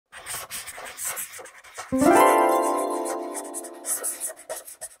So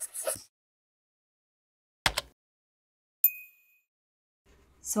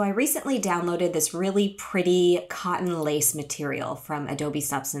I recently downloaded this really pretty cotton lace material from Adobe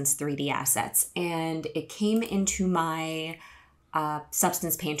Substance 3D Assets, and it came into my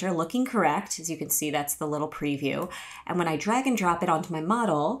Substance Painter looking correct. As you can see, that's the little preview. And when I drag and drop it onto my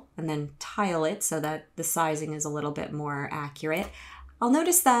model and then tile it so that the sizing is a little bit more accurate, I'll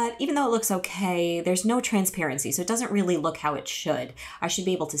notice that even though it looks okay, there's no transparency, so it doesn't really look how it should. I should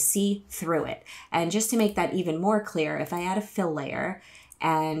be able to see through it. And just to make that even more clear, if I add a fill layer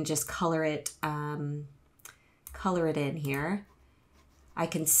and just color it in here, I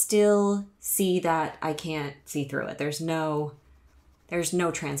can still see that I can't see through it. There's no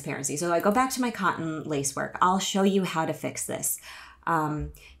transparency. So I go back to my cotton lace work. I'll show you how to fix this.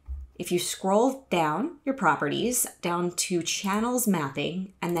 If you scroll down your properties, down to channels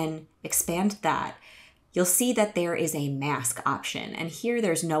mapping, and then expand that, you'll see that there is a mask option. And here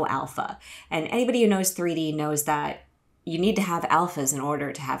there's no alpha. And anybody who knows 3D knows that you need to have alphas in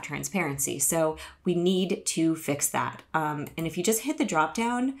order to have transparency. So we need to fix that. And if you just hit the drop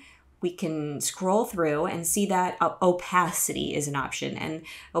down, we can scroll through and see that opacity is an option. And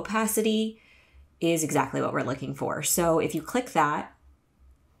opacity is exactly what we're looking for. So if you click that,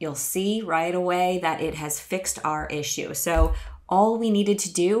 you'll see right away that it has fixed our issue. So all we needed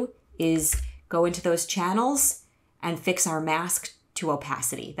to do is go into those channels and fix our mask to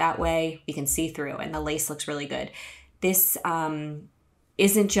opacity. That way we can see through and the lace looks really good. This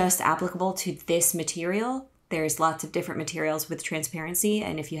isn't just applicable to this material. There's lots of different materials with transparency,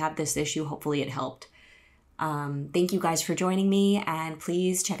 and if you have this issue, hopefully it helped. Thank you guys for joining me, and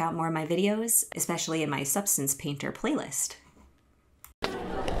please check out more of my videos, especially in my Substance Painter playlist.